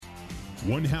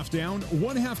1 half down,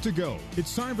 1 half to go.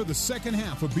 It's time for the second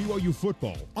half of BYU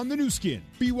football on the new skin,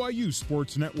 BYU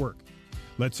Sports Network.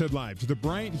 Let's head live to the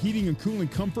Bryant Heating and Cooling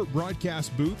Comfort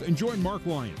broadcast booth and join Mark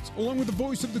Lyons, along with the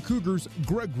voice of the Cougars,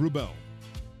 Greg Wrubell.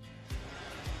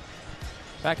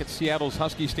 Back at Seattle's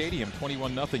Husky Stadium,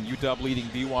 21-0 UW leading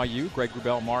BYU. Greg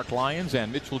Wrubell, Mark Lyons,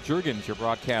 and Mitchell Juergens, your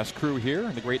broadcast crew here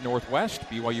in the Great Northwest.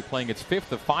 BYU playing its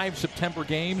 5th of 5 September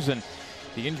games, and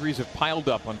the injuries have piled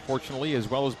up, unfortunately, as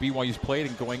well as BYU's played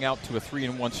and going out to a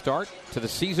 3-1 start to the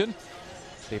season.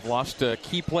 They've lost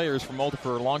key players for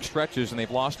long stretches, and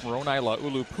they've lost Moroni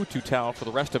Laulu-Pututau for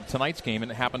the rest of tonight's game,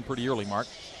 and it happened pretty early, Mark.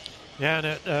 Yeah, and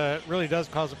it really does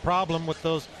cause a problem with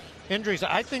those injuries.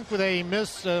 I think they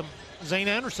miss Zane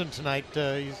Anderson tonight.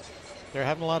 They're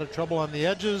having a lot of trouble on the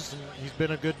edges, and he's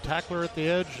been a good tackler at the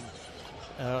edge.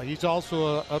 And, he's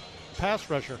also a pass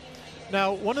rusher.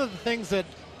 Now, one of the things that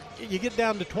you get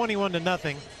down to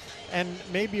 21-0, and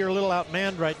maybe you're a little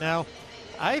outmanned right now,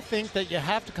 I think that you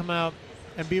have to come out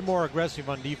and be more aggressive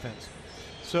on defense.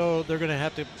 So they're going to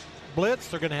have to blitz.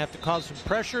 They're going to have to cause some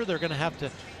pressure. They're going to have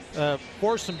to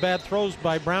force some bad throws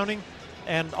by Browning,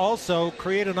 and also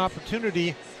create an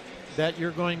opportunity that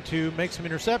you're going to make some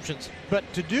interceptions.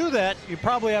 But to do that, you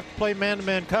probably have to play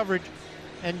man-to-man coverage,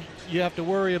 and you have to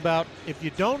worry about if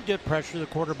you don't get pressure, the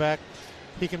quarterback,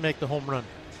 he can make the home run.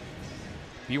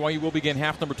 BYU will begin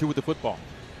half number 2 with the football.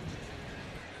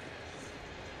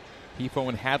 Hifo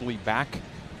and Hadley back.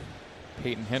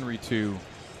 Peyton Henry to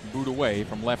boot away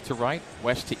from left to right,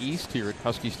 west to east here at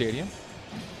Husky Stadium.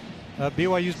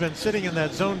 BYU's been sitting in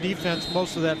that zone defense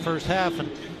most of that first half, and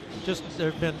just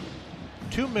there have been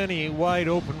too many wide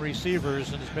open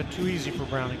receivers, and it's been too easy for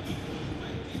Browning.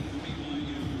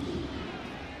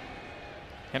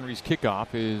 Henry's kickoff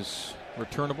is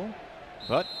returnable,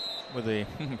 but with a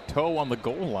toe on the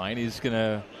goal line, he's going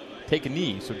to take a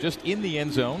knee. So just in the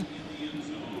end zone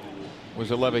was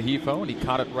Aleva Hifo, and he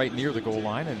caught it right near the goal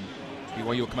line, and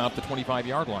BYU will come out the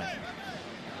 25-yard line.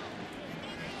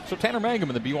 So Tanner Mangum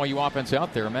and the BYU offense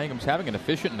out there. Mangum's having an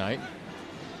efficient night,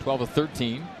 12 of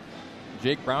 13.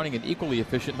 Jake Browning an equally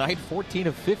efficient night, 14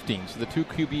 of 15. So the two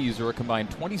QBs are a combined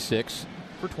 26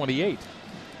 for 28.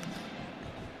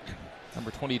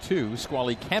 Number 22,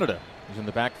 Squally Canada, is in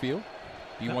the backfield.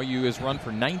 BYU has run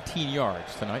for 19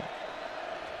 yards tonight.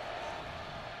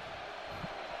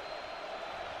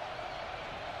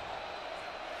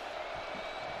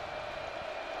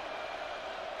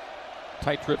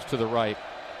 Tight trips to the right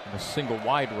and a single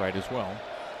wide right as well.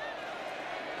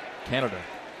 Canada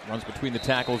runs between the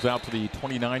tackles out to the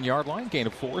 29-yard line. Gain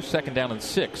of 4, 2nd down and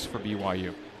 6 for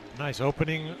BYU. Nice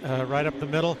opening right up the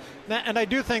middle. And I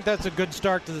do think that's a good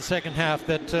start to the second half.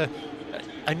 That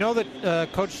I know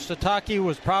that Coach Satake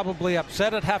was probably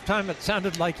upset at halftime. It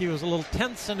sounded like he was a little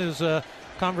tense in his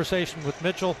conversation with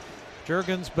Mitchell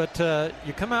Juergens. But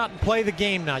you come out and play the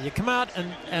game now. You come out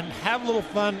and have a little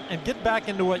fun and get back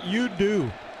into what you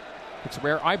do. It's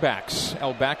rare I-backs,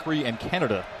 El Bakri and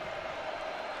Canada.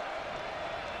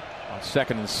 On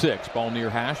 2nd and 6, ball near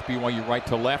hash. BYU right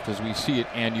to left as we see it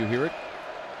and you hear it.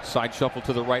 Side shuffle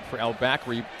to the right for El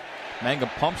Bakri. Mangum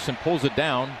pumps and pulls it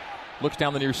down. Looks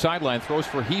down the near sideline, throws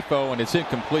for Hifo, and it's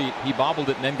incomplete. He bobbled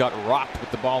it and then got rocked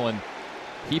with the ball, and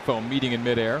Hifo meeting in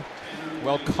midair.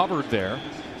 Well covered there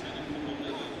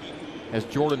as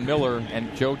Jordan Miller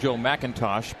and JoJo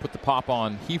McIntosh put the pop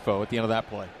on Hifo at the end of that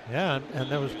play. Yeah, and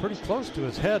that was pretty close to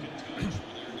his head.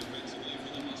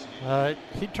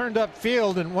 He turned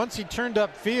upfield, and once he turned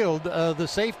upfield, the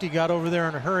safety got over there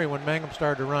in a hurry when Mangum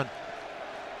started to run.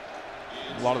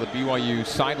 A lot of the BYU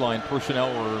sideline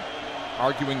personnel were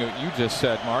arguing what you just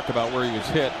said, Mark, about where he was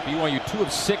hit. BYU 2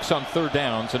 of 6 on third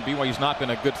downs, and BYU's not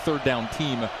been a good third down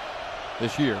team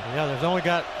this year. Yeah, there's only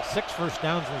got 6 first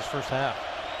downs in this first half.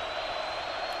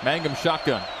 Mangum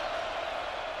shotgun.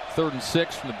 3rd and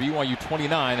 6 from the BYU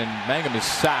 29, and Mangum is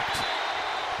sacked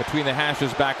between the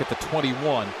hashes back at the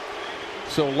 21.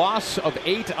 So loss of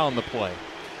 8 on the play.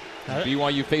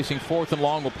 BYU facing 4th and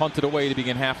long will punt it away to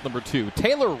begin half number 2.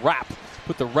 Taylor Rapp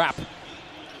put the wrap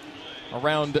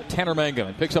around Tanner Mangum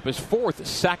and picks up his 4th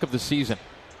sack of the season.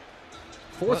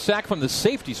 4th sack from the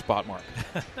safety spot, Mark.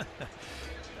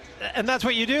 And that's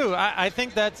what you do. I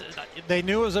think that they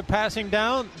knew it was a passing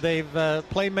down. They've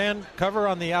played man cover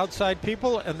on the outside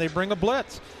people, and they bring a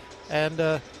blitz. And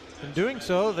in doing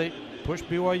so, they push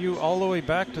BYU all the way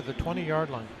back to the 20-yard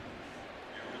line.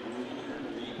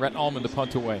 Rhett Allman to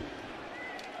punt away.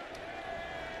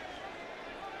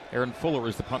 Aaron Fuller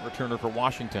is the punt returner for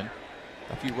Washington.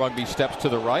 A few rugby steps to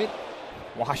the right.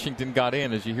 Washington got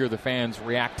in as you hear the fans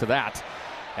react to that.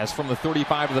 As from the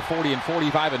 35 to the 40 and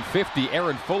 45 and 50,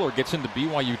 Aaron Fuller gets into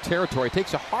BYU territory,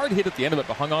 takes a hard hit at the end of it,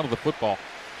 but hung on to the football.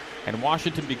 And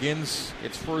Washington begins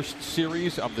its first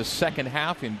series of the second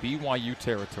half in BYU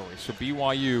territory. So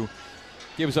BYU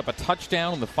gives up a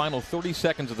touchdown in the final 30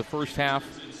 seconds of the first half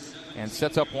and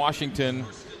sets up Washington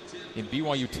in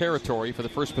BYU territory for the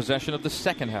first possession of the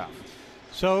second half.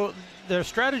 So their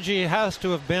strategy has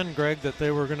to have been, Greg, that they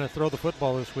were going to throw the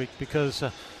football this week, because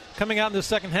coming out in the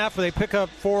second half, they pick up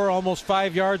 4, almost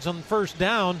 5 yards on the first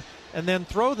down and then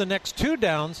throw the next 2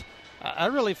 downs. I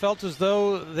really felt as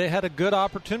though they had a good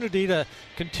opportunity to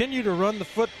continue to run the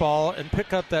football and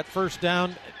pick up that first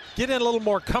down, get in a little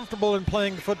more comfortable in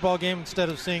playing the football game instead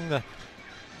of seeing the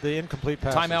incomplete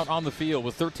passes. Timeout on the field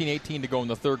with 13:18 to go in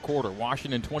the third quarter.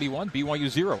 Washington 21, BYU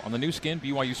 0 on the new skin,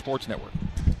 BYU Sports Network.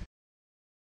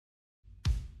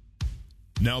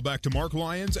 Now back to Mark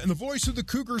Lyons and the voice of the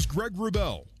Cougars, Greg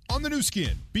Wrubell, on the new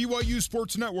skin, BYU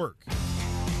Sports Network.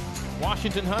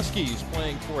 Washington Huskies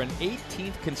playing for an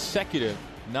 18th consecutive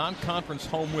non-conference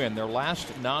home win. Their last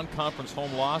non-conference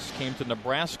home loss came to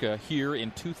Nebraska here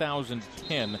in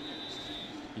 2010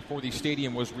 before the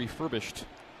stadium was refurbished.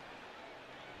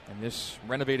 And this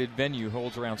renovated venue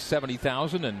holds around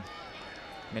 70,000, and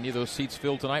many of those seats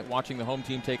filled tonight watching the home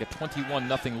team take a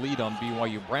 21-0 lead on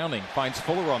BYU. Browning finds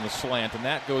Fuller on the slant, and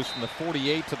that goes from the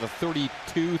 48 to the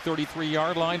 32,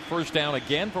 33-yard line. First down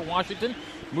again for Washington.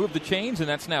 Move the chains, and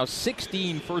that's now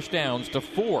 16 first downs to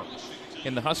 4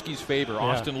 in the Huskies' favor.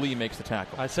 Austin Lee makes the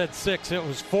tackle. I said 6. It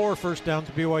was 4 first downs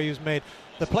BYU's made.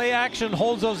 The play action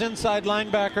holds those inside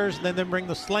linebackers, and then they bring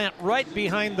the slant right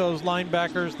behind those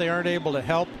linebackers. They aren't able to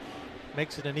help.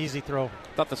 Makes it an easy throw.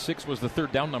 I thought the 6 was the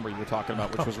third down number you were talking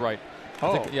about, which was right.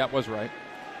 Yeah, it was right.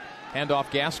 Hand off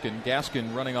Gaskin.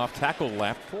 Gaskin running off tackle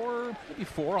left for maybe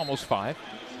 4, almost 5.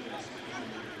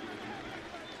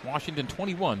 Washington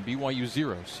 21, BYU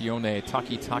 0. Sione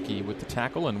Takitaki with the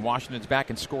tackle, and Washington's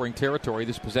back in scoring territory.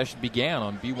 This possession began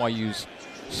on BYU's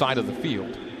side of the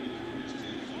field.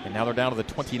 And now they're down to the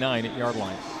 29-yard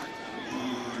line.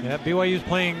 Yeah, BYU's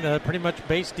playing pretty much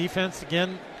base defense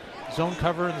again. Zone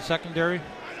cover in the secondary.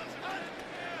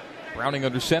 Browning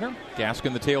under center.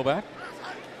 Gaskin the tailback.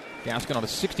 Gaskin on a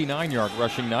 69-yard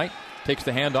rushing night. Takes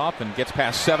the handoff and gets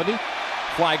past 70.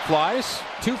 Flag flies.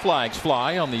 2 flags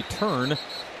fly on the turn.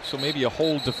 So maybe a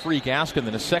hold to free Gaskin,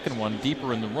 then a second one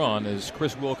deeper in the run as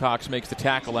Chris Wilcox makes the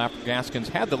tackle after Gaskin's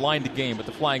had the line to gain, but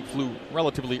the flag flew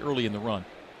relatively early in the run.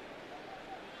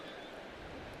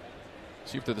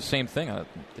 See if they're the same thing. I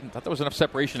thought there was enough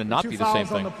separation to not be the same thing. 2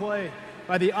 fouls on the play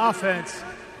by the offense.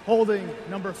 Holding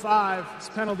number 5, his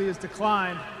penalty is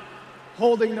declined.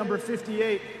 Holding number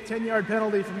 58, 10-yard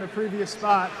penalty from the previous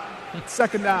spot.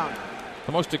 Second down.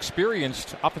 The most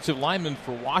experienced offensive lineman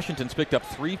for Washington's picked up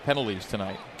 3 penalties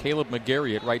tonight. Caleb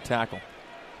McGarry at right tackle.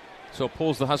 So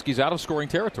pulls the Huskies out of scoring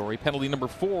territory. Penalty number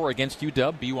 4 against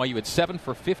UW. BYU at 7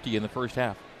 for 50 in the first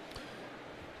half.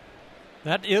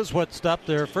 That is what stopped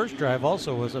their first drive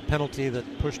also, was a penalty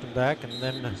that pushed them back, and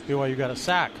then BYU got a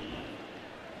sack.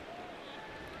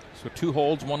 So 2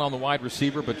 holds, 1 on the wide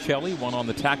receiver, Bocelli, 1 on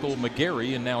the tackle,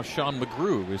 McGarry, and now Sean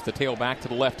McGrew is the tailback to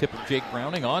the left hip of Jake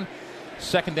Browning on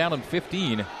second down and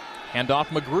 15. Handoff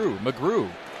McGrew. McGrew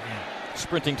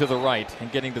sprinting to the right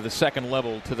and getting to the second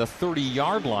level to the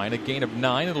 30-yard line, a gain of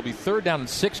 9. It'll be third down and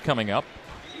 6 coming up.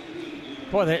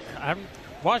 Boy,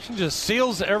 Washington just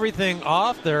seals everything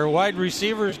off. Their wide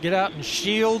receivers get out and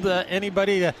shield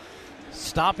anybody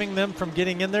stopping them from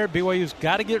getting in there. BYU's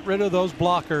got to get rid of those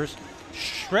blockers,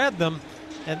 shred them,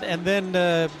 and then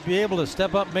be able to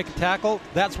step up and make a tackle.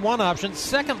 That's one option.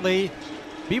 Secondly,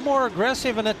 be more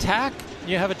aggressive and attack.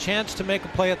 You have a chance to make a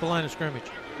play at the line of scrimmage.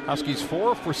 Huskies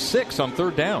 4 for 6 on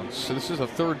third downs. So this is a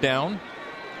third down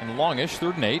and longish,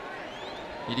 3rd and 8.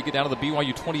 Need to get down to the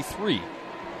BYU 23.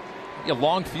 A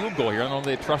long field goal here. I don't know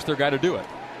if they trust their guy to do it.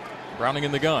 Browning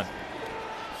in the gun.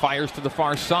 Fires to the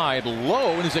far side.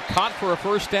 Low, and is it caught for a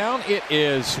first down? It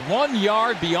is 1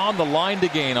 yard beyond the line to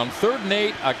gain. On 3rd and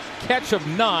 8, a catch of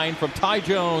 9 from Ty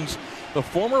Jones, the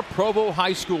former Provo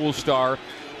High School star.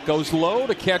 Goes low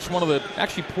to catch one of the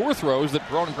actually poor throws that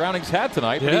Browning's had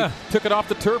tonight. But he took it off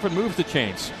the turf and moved the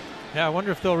chains. Yeah, I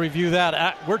wonder if they'll review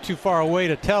that. We're too far away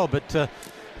to tell, but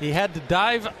he had to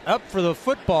dive up for the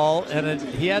football, and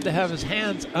he had to have his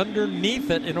hands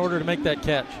underneath it in order to make that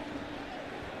catch.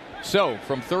 So,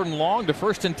 from 3rd and long to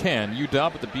 1st and 10,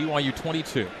 UW at the BYU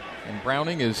 22. And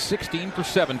Browning is 16 for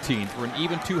 17 for an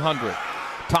even 200.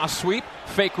 Toss sweep,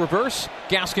 fake reverse.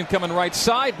 Gaskin coming right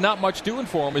side. Not much doing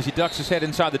for him as he ducks his head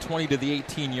inside the 20 to the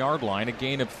 18-yard line. A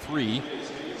gain of 3.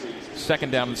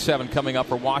 Second down and 7 coming up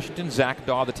for Washington. Zach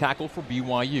Daw, the tackle for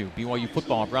BYU. BYU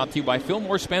football brought to you by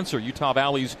Fillmore Spencer, Utah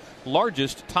Valley's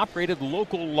largest, top-rated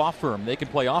local law firm. They can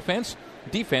play offense,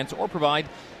 defense, or provide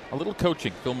a little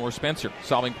coaching. Fillmore Spencer,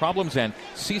 solving problems and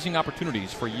seizing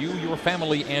opportunities for you, your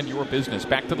family, and your business.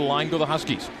 Back to the line go the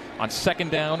Huskies. On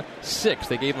second down, 6.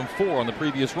 They gave them 4 on the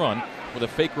previous run with a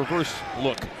fake reverse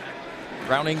look.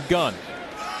 Browning gun.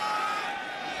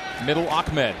 Middle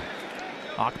Ahmed.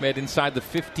 Ahmed inside the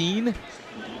 15.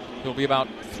 He'll be about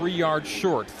 3 yards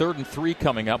short. 3rd and 3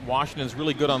 coming up. Washington's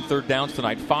really good on third downs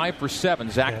tonight. 5 for 7.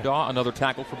 Zach Daw, another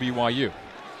tackle for BYU.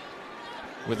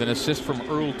 With an assist from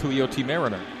Earl Tuioti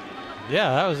Mariner.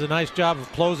 Yeah, that was a nice job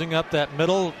of closing up that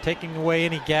middle, taking away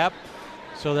any gap.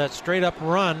 So that straight up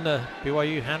run,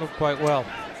 BYU handled quite well.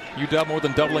 UW more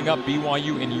than doubling up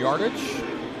BYU in yardage.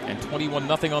 And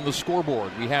 21-0 on the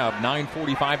scoreboard. We have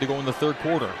 9:45 to go in the third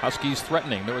quarter. Huskies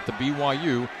threatening. They're at the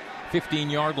BYU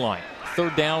 15-yard line.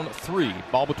 Third down, 3.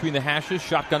 Ball between the hashes.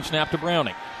 Shotgun snap to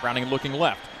Browning. Browning looking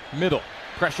left. Middle.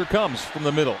 Pressure comes from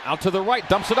the middle. Out to the right.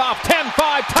 Dumps it off.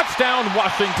 10-5. Touchdown,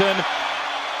 Washington.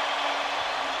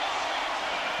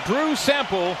 Drew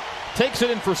Sample takes it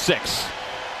in for 6.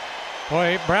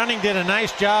 Boy, Browning did a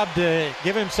nice job to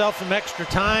give himself some extra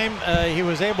time. He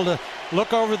was able to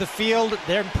look over the field.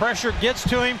 Their pressure gets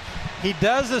to him. He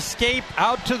does escape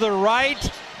out to the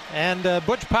right. And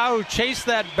Butch Pau chased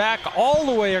that back all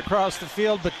the way across the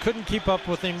field, but couldn't keep up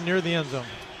with him near the end zone.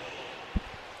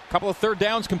 Couple of third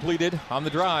downs completed on the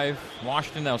drive.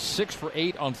 Washington now 6 for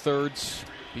 8 on thirds.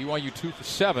 BYU 2 for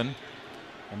 7.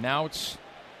 And now it's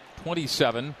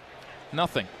 27-0.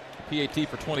 PAT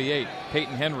for 28.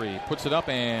 Peyton Henry puts it up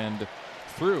and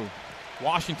through.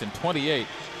 Washington 28.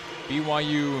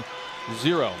 BYU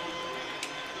 0.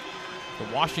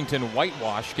 The Washington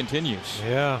whitewash continues.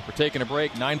 Yeah. We're taking a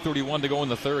break. 9:31 to go in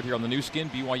the third here on the new skin,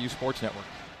 BYU Sports Network.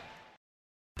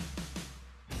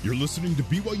 You're listening to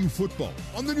BYU football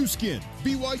on the new skin,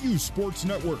 BYU Sports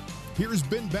Network. Here's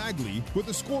Ben Bagley with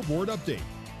a scoreboard update.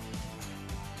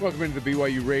 Welcome into the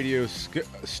BYU Radio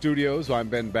studios. I'm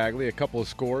Ben Bagley. A couple of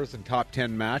scores and top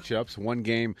 10 matchups. One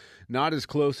game not as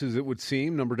close as it would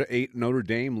seem. Number 8 Notre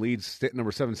Dame leads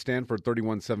number 7 Stanford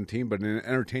 31-17, but in an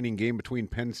entertaining game between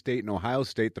Penn State and Ohio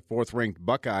State, the 4th-ranked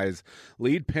Buckeyes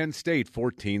lead Penn State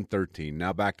 14-13.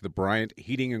 Now back to the Bryant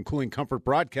Heating and Cooling Comfort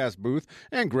broadcast booth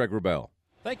and Greg Wrubell.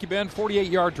 Thank you, Ben.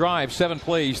 48-yard drive, 7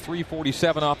 plays,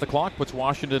 3:47 off the clock, puts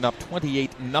Washington up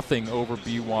 28-0 over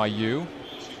BYU.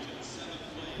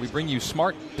 We bring you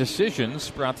Smart Decisions,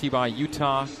 brought to you by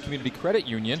Utah Community Credit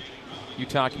Union.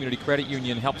 Utah Community Credit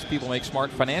Union helps people make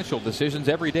smart financial decisions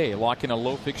every day. Lock in a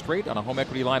low fixed rate on a home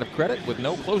equity line of credit with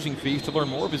no closing fees. To learn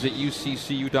more, visit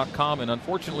uccu.com. And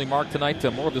unfortunately, Mark, tonight,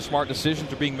 more of the smart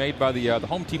decisions are being made by the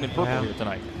home team in purple here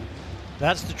tonight.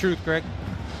 That's the truth, Greg.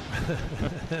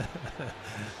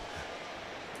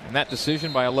 And that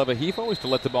decision by Aleva Hifo is to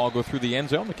let the ball go through the end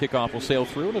zone. The kickoff will sail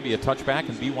through. It'll be a touchback,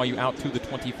 and BYU out to the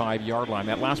 25-yard line.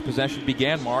 That last possession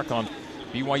began, Mark, on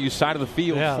BYU's side of the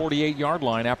field, 48-yard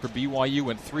line, after BYU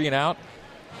went 3 and out.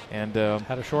 And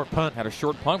had a short punt. Had a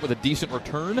short punt with a decent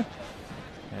return.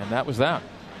 And that was that.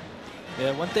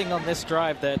 Yeah, one thing on this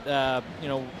drive that,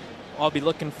 I'll be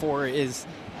looking for is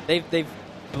they've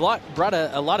brought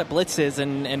a lot of blitzes,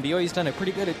 and BYU's done a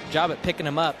pretty good job at picking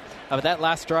them up. But that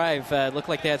last drive looked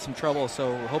like they had some trouble,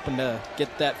 so we're hoping to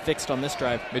get that fixed on this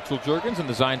drive. Mitchell Juergens in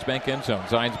the Zions Bank end zone.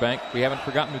 Zions Bank, we haven't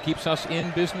forgotten who keeps us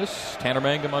in business. Tanner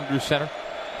Mangum under center.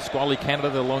 Squally Canada,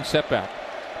 the lone setback.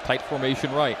 Tight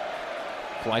formation right.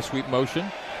 Fly sweep motion.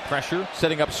 Pressure.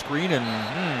 Setting up screen,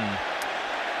 and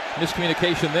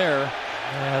miscommunication there.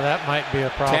 Yeah, that might be a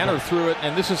problem. Tanner threw it,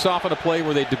 and this is often a play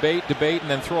where they debate, and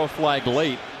then throw a flag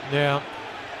late. Yeah.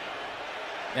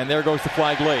 And there goes the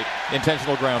flag late.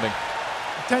 Intentional grounding.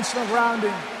 Intentional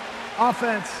grounding.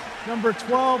 Offense. Number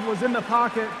 12 was in the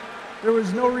pocket. There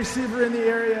was no receiver in the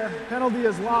area. Penalty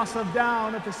is loss of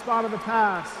down at the spot of the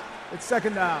pass. It's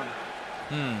second down.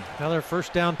 Another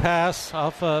first down pass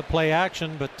off play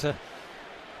action, but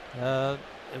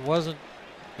it wasn't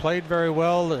played very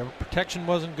well. The protection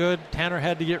wasn't good. Tanner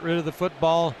had to get rid of the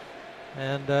football,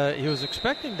 and he was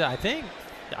expecting to,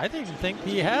 I didn't think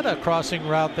he had a crossing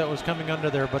route that was coming under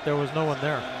there, but there was no one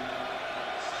there.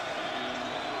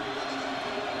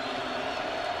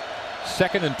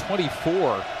 2nd and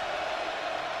 24.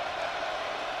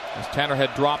 As Tanner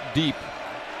had dropped deep,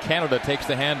 Canada takes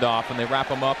the handoff, and they wrap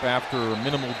him up after a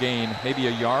minimal gain, maybe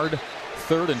a yard.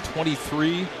 3rd and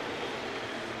 23.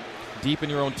 deep in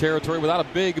your own territory without a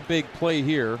big play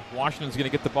here. Washington's going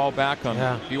to get the ball back on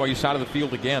the BYU side of the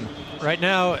field again. Right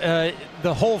now,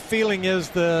 the whole feeling is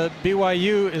the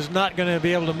BYU is not going to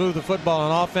be able to move the football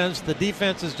on offense. The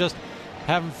defense is just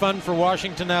having fun for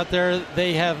Washington out there.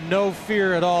 They have no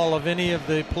fear at all of any of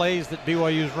the plays that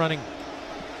BYU is running.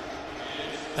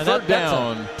 And third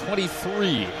down,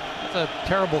 23. That's a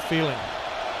terrible feeling.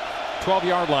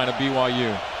 12-yard line of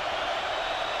BYU.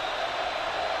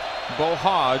 Bo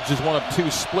Hodge is one of two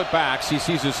split backs. He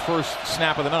sees his first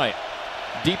snap of the night.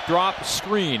 Deep drop,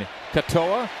 screen.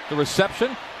 Katoa, the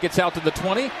reception, gets out to the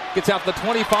 20, gets out to the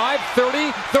 25,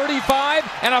 30, 35,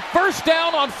 and a first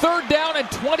down on third down and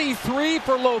 23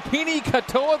 for Lopini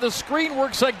Katoa. The screen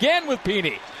works again with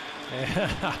Pini.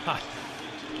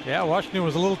 Yeah, Washington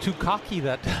was a little too cocky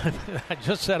that time. I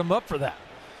just set him up for that.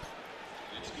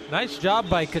 Nice job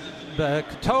by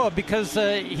Katoa because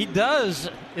he does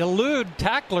elude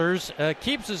tacklers,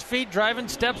 keeps his feet driving,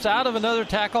 steps out of another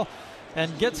tackle,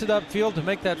 and gets it upfield to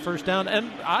make that first down. And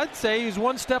I'd say he's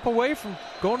one step away from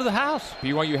going to the house.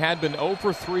 BYU had been 0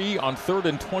 for 3 on 3rd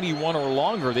and 21 or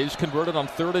longer. They just converted on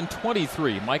 3rd and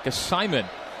 23. Micah Simon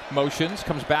motions,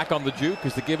 comes back on the juke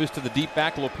as the give is to the deep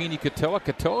back, Lopini Katoa.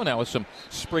 Katoa now with some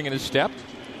spring in his step.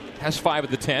 Has 5 at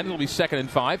the 10. It'll be 2nd and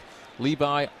 5.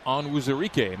 Levi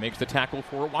Onwuzurike makes the tackle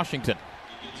for Washington.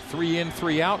 3 in,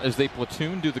 3 out as they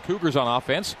platoon do the Cougars on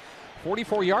offense.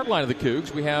 44-yard line of the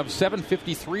Cougs. We have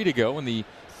 7:53 to go in the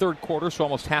third quarter, so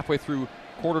almost halfway through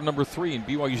quarter number 3, and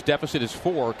BYU's deficit is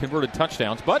 4 converted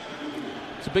touchdowns. But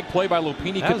it's a big play by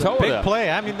Lopini Katoa. That was a big play.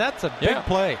 I mean, that's a big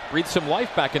play. Breathes some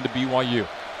life back into BYU.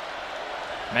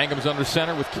 Mangum's under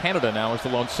center with Canada now as the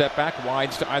lone setback.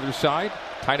 Wides to either side.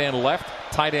 Tight end left,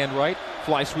 tight end right.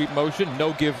 Fly sweep motion,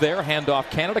 no give there. Handoff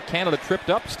Canada. Canada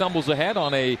tripped up, stumbles ahead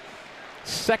on a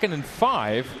 2nd and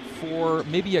 5 for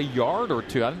maybe a yard or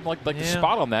two. I didn't like the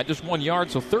spot on that, just 1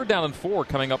 yard. So 3rd down and 4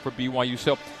 coming up for BYU.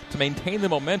 So to maintain the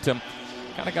momentum,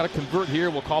 kind of got to convert here.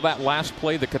 We'll call that last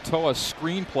play the Katoa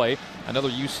screen play. Another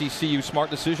UCCU smart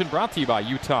decision brought to you by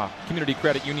Utah Community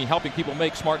Credit Union, helping people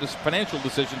make smart financial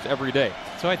decisions every day.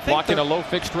 So I think lock in a low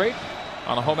fixed rate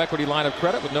on a home equity line of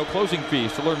credit with no closing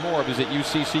fees. To learn more, visit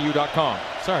uccu.com.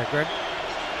 Sorry, Greg.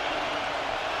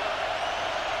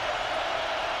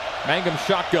 Mangum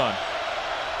shotgun.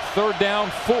 3rd down,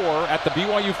 4 at the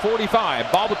BYU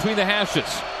 45. Ball between the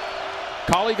hashes.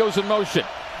 Colley goes in motion.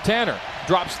 Tanner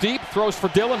drops deep, throws for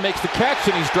Dillon, makes the catch,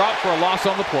 and he's dropped for a loss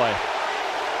on the play.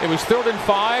 It was 3rd and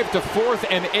 5 to 4th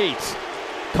and 8.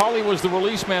 Colley was the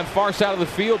release man far side of the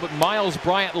field, but Miles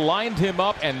Bryant lined him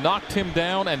up and knocked him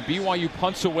down, and BYU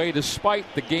punts away despite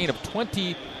the gain of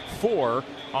 24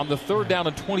 on the 3rd down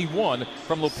and 21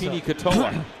 from Lopini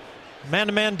Katoa.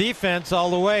 Man-to-man defense all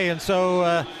the way, and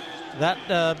so that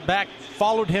back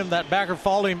followed him. That backer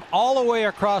followed him all the way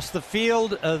across the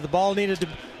field. The ball needed to.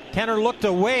 Tanner looked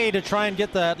away to try and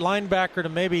get that linebacker to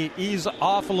maybe ease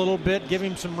off a little bit, give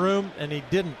him some room, and he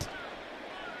didn't.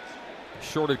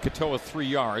 Shorted Katoa 3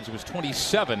 yards. It was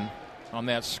 27 on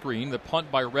that screen. The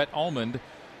punt by Rhett Almond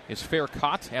is fair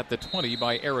caught at the 20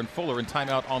 by Aaron Fuller, and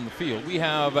timeout on the field. We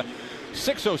have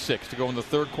 6:06 to go in the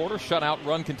third quarter. Shutout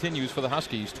run continues for the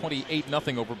Huskies.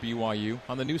 28-0 over BYU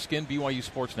on the new skin BYU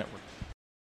Sports Network.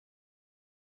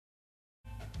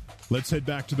 Let's head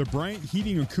back to the Bryant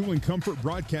Heating and Cooling Comfort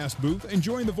broadcast booth and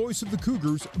join the voice of the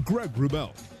Cougars, Greg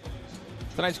Wrubell.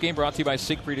 Tonight's game brought to you by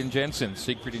Siegfried & Jensen.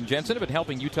 Siegfried & Jensen have been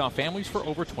helping Utah families for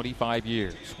over 25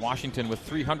 years. Washington with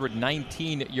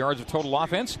 319 yards of total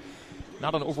offense.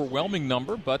 Not an overwhelming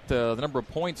number, but the number of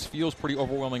points feels pretty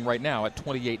overwhelming right now at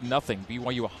 28-0.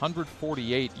 BYU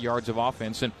 148 yards of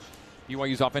offense, and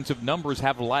BYU's offensive numbers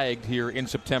have lagged here in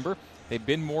September. They've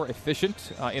been more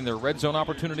efficient in their red zone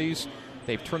opportunities.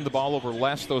 They've turned the ball over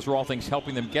less. Those are all things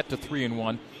helping them get to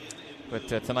 3-1. But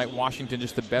tonight, Washington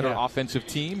just a better offensive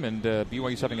team, and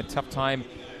BYU's having a tough time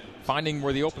finding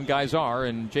where the open guys are,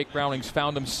 and Jake Browning's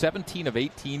found them 17 of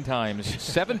 18 times.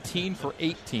 17 for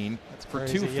 18 for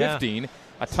 215.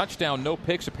 A touchdown, no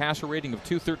picks, a passer rating of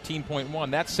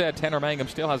 213.1. That said, Tanner Mangum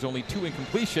still has only 2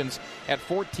 incompletions at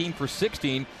 14 for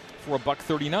 16 for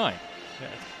 $139. Yeah,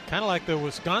 kind of like the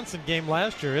Wisconsin game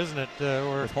last year, isn't it?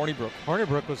 Where with Hornibrook.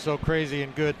 Hornibrook was so crazy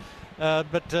and good.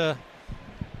 But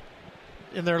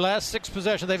in their last 6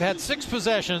 possessions, they've had 6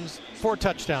 possessions, 4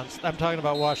 touchdowns. I'm talking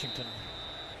about Washington.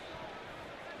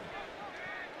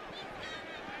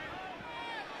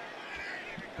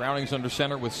 Browning's under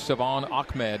center with Savon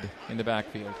Ahmed in the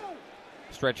backfield.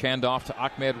 Stretch handoff to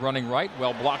Ahmed running right.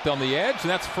 Well blocked on the edge, and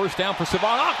that's first down for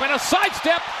Savon Ahmed. A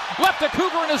sidestep, left a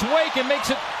Cougar in his wake and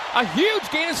makes it a huge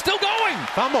gain. It's still going.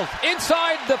 Fumbled.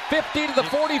 Inside the 50 to the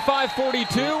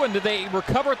 45-42, and did they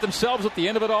recover it themselves at the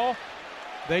end of it all?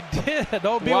 They did.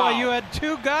 Oh, BYU had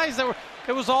two guys that were.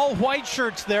 It was all white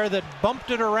shirts there that bumped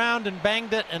it around and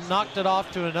banged it and knocked it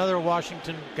off to another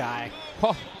Washington guy.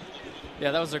 Oh.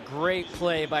 Yeah, that was a great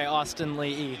play by Austin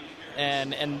Lee.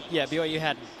 And yeah, BYU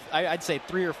had, I'd say,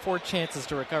 3 or 4 chances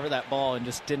to recover that ball and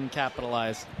just didn't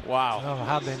capitalize. Wow. Oh,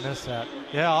 how'd they miss that?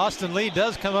 Yeah, Austin Lee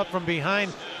does come up from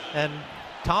behind and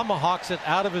tomahawks it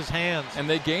out of his hands. And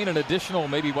they gain an additional,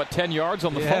 10 yards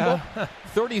on the fumble?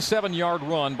 37-yard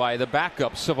run by the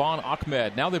backup, Savon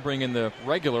Ahmed. Now they bring in the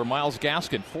regular, Myles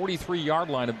Gaskin. 43-yard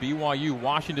line of BYU.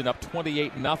 Washington up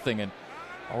 28-0 and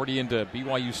already into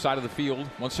BYU's side of the field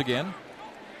once again.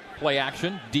 Play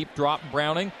action, deep drop,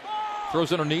 Browning.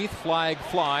 Throws underneath, flag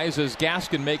flies as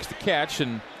Gaskin makes the catch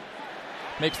and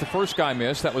makes the first guy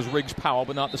miss. That was Riggs Powell,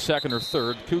 but not the second or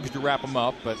third. Cougs to wrap him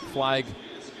up, but flag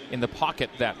in the pocket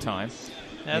that time.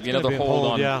 Maybe another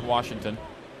hold on Washington.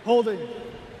 Holding.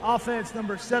 Offense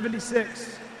number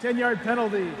 76. 10-yard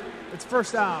penalty. It's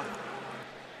first down.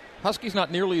 Huskies not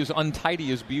nearly as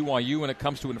untidy as BYU when it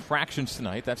comes to infractions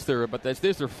tonight. There's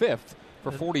their fifth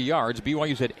for 40 yards.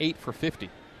 BYU's had 8 for 50.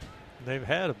 They've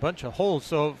had a bunch of holds,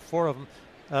 so 4 of them.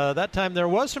 That time there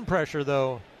was some pressure,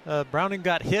 though. Browning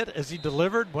got hit as he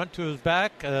delivered, went to his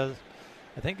back. I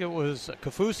think it was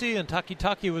Kafusi, and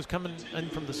Taki was coming in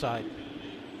from the side.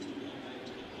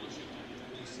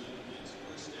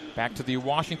 Back to the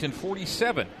Washington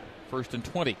 47, 1st and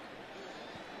 20.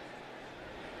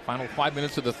 Final 5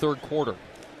 minutes of the third quarter.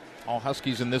 All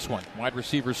Huskies in this one. Wide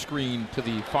receiver screen to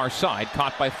the far side,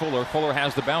 caught by Fuller. Fuller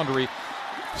has the boundary.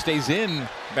 Stays in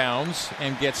bounds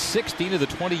and gets 16 of the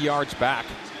 20 yards back.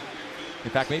 In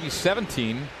fact, maybe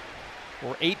 17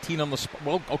 or 18 on the spot.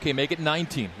 Well, okay, make it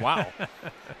 19. Wow.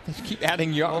 Just keep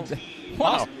adding yards.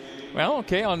 Wow. Well,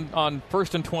 okay, on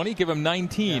 1st and 20, give him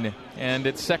 19. Yeah. And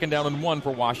it's 2nd down and 1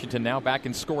 for Washington now, back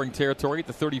in scoring territory at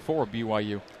the 34 of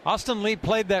BYU. Austin Lee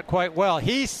played that quite well.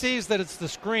 He sees that it's the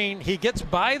screen. He gets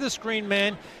by the screen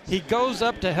man. He goes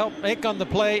up to help make on the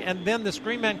play, and then the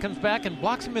screen man comes back and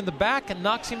blocks him in the back and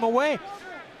knocks him away.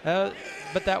 But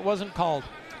that wasn't called.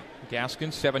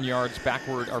 Gaskin 7 yards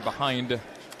backward or behind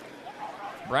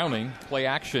Browning. Play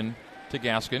action to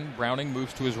Gaskin. Browning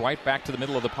moves to his right, back to the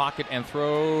middle of the pocket and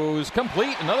throws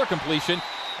complete. Another completion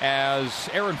as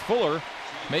Aaron Fuller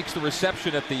makes the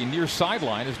reception at the near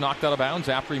sideline, is knocked out of bounds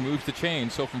after he moves the chain.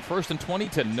 So from 1st and 20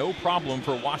 to no problem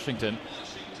for Washington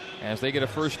as they get a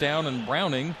first down, and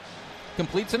Browning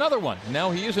completes another one.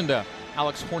 Now he is into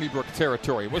Alex Hornibrook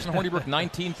territory. Wasn't Hornibrook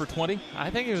 19 for 20? I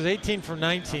think he was 18 for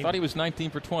 19. I thought he was 19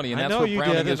 for 20, and that's what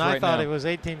Browning is right now. I thought he was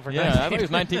 18 for 19. Yeah, I thought he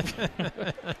was 19.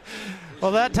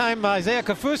 Well, that time Isaiah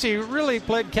Kafusi really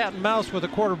played cat and mouse with the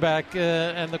quarterback,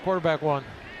 and the quarterback won.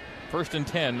 1st and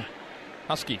 10,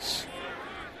 Huskies.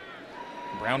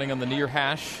 Browning on the near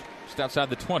hash, just outside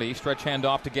the 20. Stretch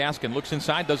handoff to Gaskin. Looks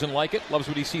inside, doesn't like it. Loves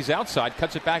what he sees outside.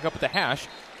 Cuts it back up at the hash.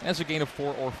 Has a gain of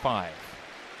 4 or 5.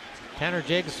 Tanner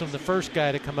Jacobson, the first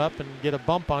guy to come up and get a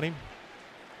bump on him.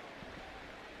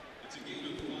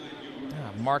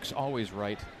 Mark's always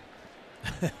right.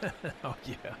 Oh,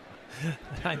 yeah.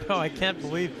 I know. I can't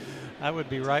believe I would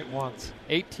be right once.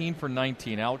 18 for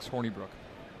 19, Alex Hornibrook.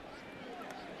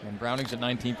 And Browning's at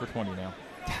 19 for 20 now.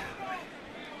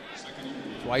 That's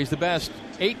why he's the best.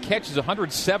 8 catches,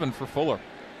 107 for Fuller.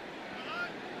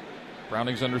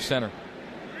 Browning's under center.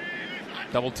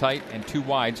 Double tight and 2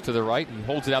 wides to the right. He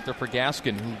holds it out there for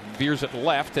Gaskin, who veers it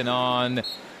left, and on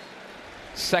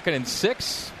 2nd and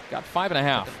 6, got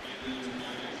 5.5.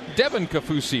 Devin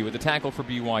Kafusi with the tackle for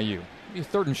BYU. Maybe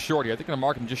 3rd and short here. I think I'm going to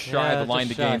mark him just shy of the line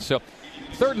to gain. So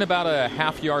 3rd and about a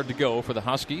half yard to go for the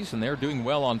Huskies, and they're doing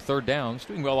well on 3rd downs,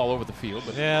 doing well all over the field.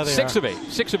 But yeah, 6 of 8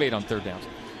 on 3rd downs.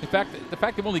 In fact, the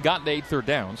fact they've only gotten to 8 3rd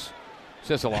downs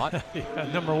says a lot. Yeah,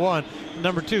 number one.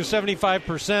 Number two,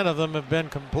 75% of them have been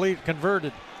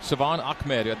converted. Savon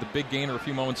Ahmed had the big gainer a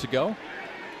few moments ago.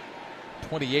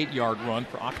 28-yard run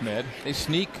for Ahmed. They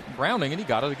sneak Browning, and he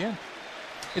got it again.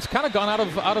 It's kind of gone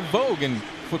out of vogue in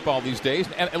football these days,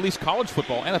 at least college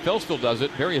football. NFL still does it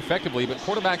very effectively, but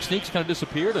quarterback sneaks kind of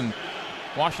disappeared, and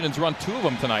Washington's run 2 of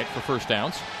them tonight for first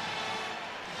downs.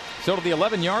 So to the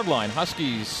 11-yard line,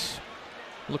 Huskies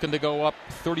looking to go up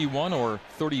 31 or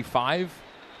 35-0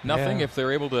 if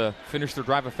they're able to finish their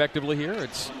drive effectively here.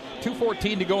 It's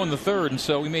 2:14 to go in the third, and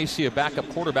so we may see a backup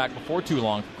quarterback before too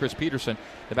long for Chris Peterson.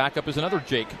 The backup is another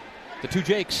Jake. The 2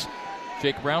 Jakes,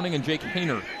 Jake Browning and Jake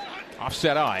Hayner.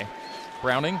 Offset eye.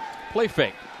 Browning, play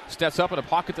fake. Steps up in a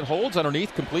pocket that holds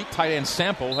underneath. Complete. Tight end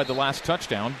Sample had the last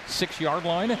touchdown. 6-yard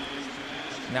line.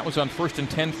 And that was on 1st and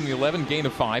 10 from the 11. Gain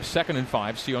of 5. 2nd and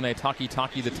 5. Sione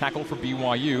Taki the tackle for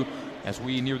BYU. as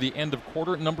we near the end of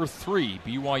quarter number 3.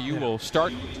 BYU will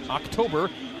start October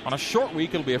on a short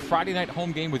week. It'll be a Friday night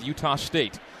home game with Utah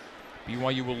State.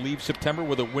 BYU will leave September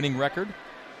with a winning record,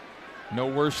 no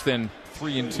worse than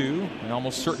 3-2, and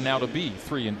almost certain now to be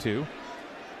 3-2.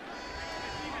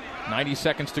 90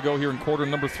 seconds to go here in quarter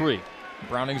number 3.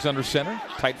 Browning's under center,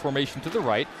 tight formation to the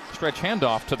right, stretch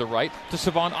handoff to the right to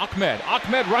Savon Ahmed.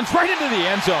 Ahmed runs right into the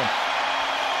end zone.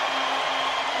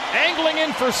 Angling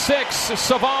in for 6,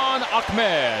 Savon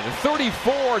Ahmed.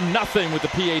 34-0 with the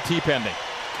PAT pending.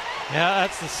 Yeah,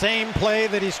 that's the same play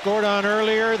that he scored on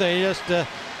earlier. They just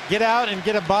get out and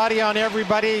get a body on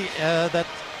everybody that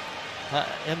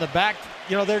in the back.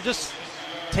 You know, they're just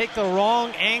take the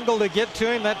wrong angle to get to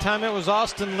him. That time it was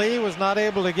Austin Lee was not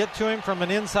able to get to him from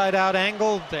an inside-out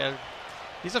angle.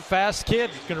 He's a fast kid.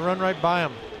 He's going to run right by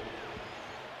him.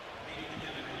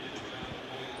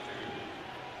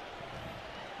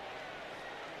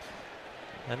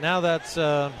 And now that's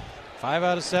 5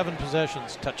 out of 7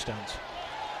 possessions, touchdowns.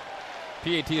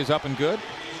 PAT is up and good.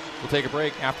 We'll take a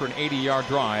break after an 80-yard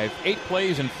drive. 8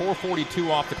 plays and 4:42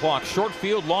 off the clock. Short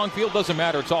field, long field, doesn't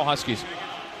matter. It's all Huskies.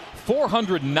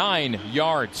 409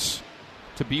 yards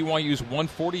to BYU's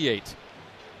 148.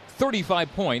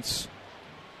 35 points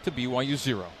to BYU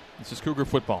 0. This is Cougar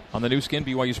football on the new skin,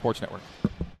 BYU Sports Network.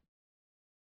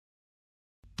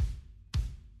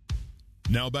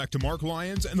 Now back to Mark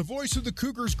Lyons and the voice of the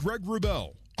Cougars, Greg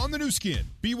Wrubell, on the new skin,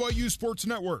 BYU Sports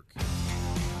Network.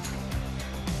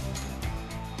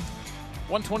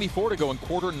 1:24 to go in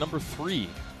quarter number 3.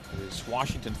 It is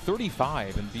Washington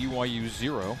 35 and BYU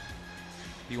 0.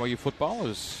 BYU football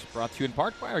is brought to you in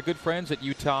part by our good friends at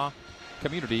Utah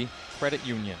Community Credit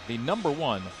Union, the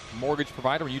 #1 mortgage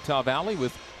provider in Utah Valley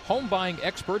with home buying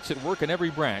experts at work in every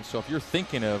branch. So if you're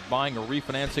thinking of buying or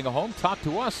refinancing a home, talk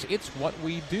to us. It's what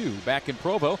we do. Back in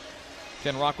Provo,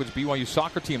 Jen Rockwood's BYU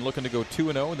soccer team looking to go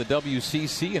 2-0 in the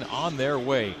WCC and on their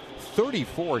way.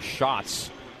 34 shots,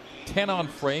 10 on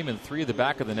frame and 3 at the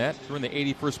back of the net. During the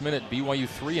 81st minute, BYU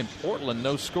 3 and Portland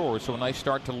no score. So a nice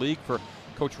start to league for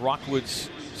Coach Rockwood's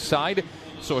side.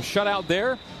 So a shutout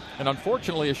there, and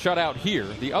unfortunately a shutout here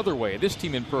the other way. This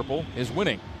team in purple is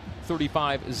winning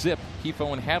 35-0.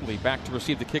 Hefo and Hadley back to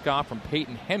receive the kickoff from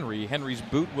Peyton Henry. Henry's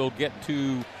boot will get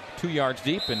to 2 yards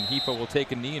deep, and Hefo will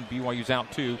take a knee, and BYU's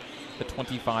out to the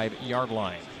 25-yard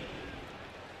line.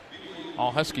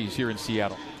 All Huskies here in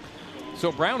Seattle.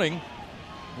 So Browning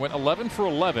went 11 for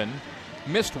 11,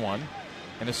 missed one,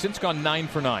 and has since gone 9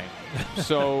 for 9.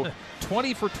 So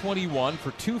 20 for 21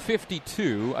 for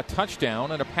 252, a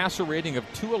touchdown, and a passer rating of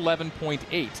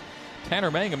 211.8.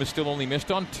 Tanner Mangum has still only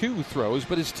missed on 2 throws,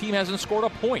 but his team hasn't scored a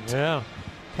point. Yeah.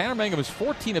 Tanner Mangum is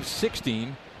 14 of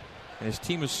 16, and his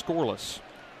team is scoreless.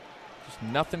 Just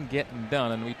nothing getting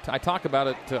done, and I talk about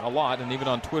it a lot, and even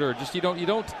on Twitter. Just you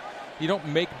don't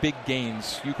make big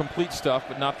gains. You complete stuff,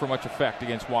 but not for much effect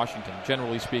against Washington,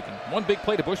 generally speaking. One big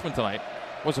play to Bushman tonight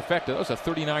was effective. That was a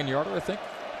 39-yarder, I think,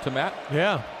 to Matt.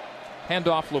 Yeah.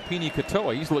 Handoff Lopini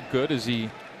Katoa. He's looked good as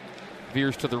he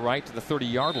veers to the right to the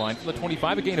 30-yard line. For the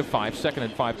 25, a gain of 5, 2nd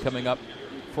and 5 coming up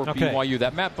for BYU.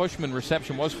 That Matt Bushman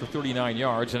reception was for 39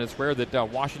 yards, and it's rare that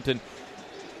Washington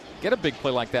get a big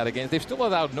play like that again. They've still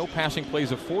allowed no passing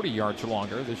plays of 40 yards or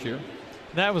longer this year.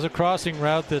 That was a crossing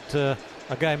route that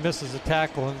a guy misses a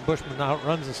tackle, and Bushman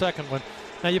outruns the second one.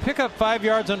 Now you pick up 5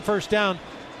 yards on first down.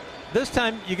 This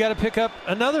time you got to pick up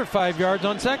another 5 yards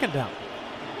on second down.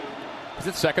 It's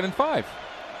 2nd and 5.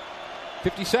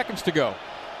 50 seconds to go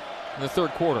in the third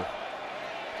quarter.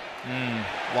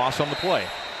 Loss on the play.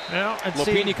 Well,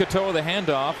 Lopini Katoa the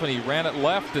handoff, and he ran it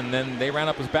left, and then they ran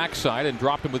up his backside and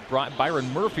dropped him with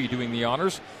Byron Murphy doing the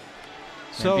honors.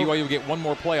 So and BYU will get one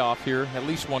more playoff here, at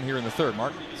least one here in the third,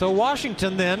 Mark. So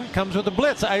Washington then comes with a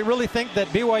blitz. I really think that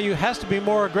BYU has to be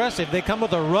more aggressive. They come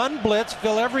with a run blitz,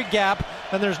 fill every gap,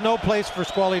 and there's no place for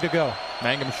Squally to go.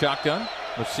 Mangum shotgun,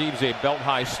 receives a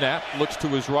belt-high snap, looks to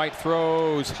his right,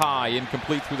 throws high,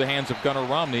 incomplete through the hands of Gunnar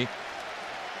Romney.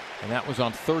 And that was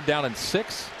on 3rd down and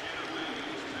 6.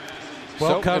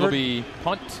 Well covered. It'll be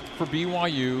punt for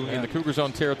BYU in the Cougars'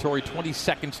 own territory. 20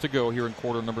 seconds to go here in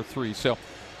quarter number 3. So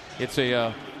it's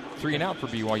a 3 and out for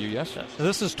BYU, yes?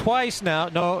 This is twice now.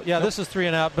 This is 3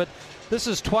 and out. But this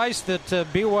is twice that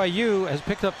BYU has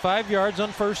picked up 5 yards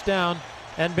on first down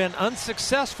and been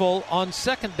unsuccessful on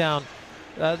second down.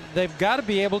 They've got to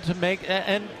be able to make,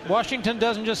 and Washington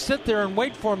doesn't just sit there and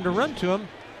wait for them to run to them.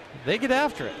 They get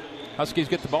after it. Huskies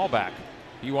get the ball back.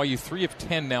 BYU 3 of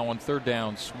 10 now on third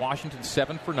downs. Washington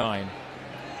 7 for 9.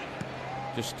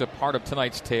 Just a part of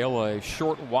tonight's tale, a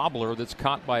short wobbler that's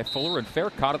caught by Fuller, and fair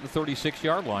caught at the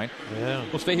 36-yard line. Yeah.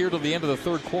 We'll stay here till the end of the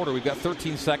third quarter. We've got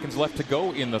 13 seconds left to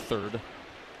go in the third.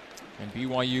 And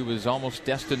BYU is almost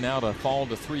destined now to fall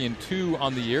to 3-2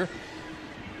 on the year.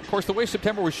 Of course, the way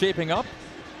September was shaping up,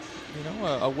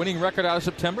 a winning record out of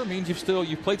September means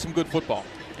you've played some good football.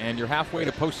 And you're halfway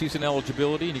to postseason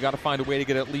eligibility, and you got to find a way to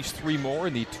get at least 3 more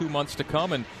in the 2 months to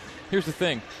come. And here's the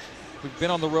thing. We've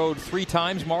been on the road 3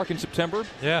 times, Mark, in September.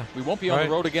 Yeah. We won't be on the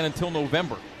road again until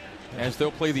November, as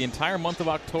they'll play the entire month of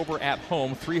October at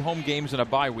home, 3 home games and a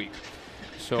bye week.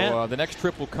 So the next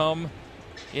trip will come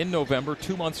in November,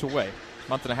 2 months away,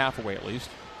 month and a half away at least.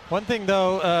 One thing,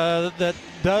 though, that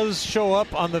does show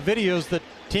up on the videos that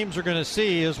teams are going to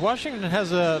see is Washington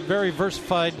has a very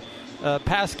versified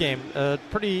pass game, a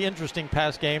pretty interesting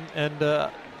pass game, and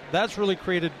that's really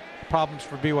created problems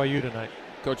for BYU tonight.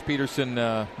 Coach Peterson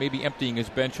maybe emptying his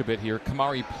bench a bit here.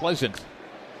 Kamari Pleasant,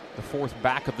 the 4th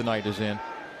back of the night, is in.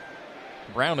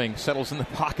 Browning settles in the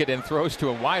pocket and throws to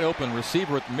a wide-open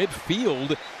receiver at midfield.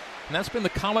 And that's been the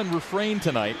common refrain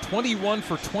tonight. 21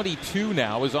 for 22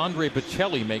 now as Andre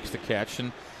Bocelli makes the catch.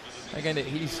 And again,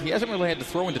 he hasn't really had to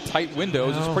throw into tight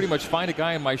windows. It's pretty much find a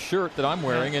guy in my shirt that I'm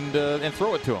wearing and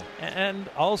throw it to him. And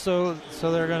also,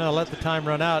 so they're going to let the time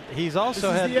run out. He's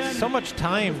also had so much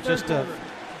time just to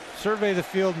survey the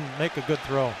field and make a good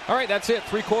throw. All right, that's it.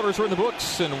 3 quarters are in the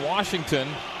books, and Washington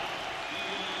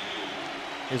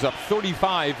is up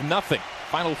 35-0.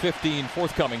 Final 15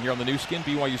 forthcoming here on the new Skin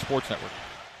BYU Sports Network.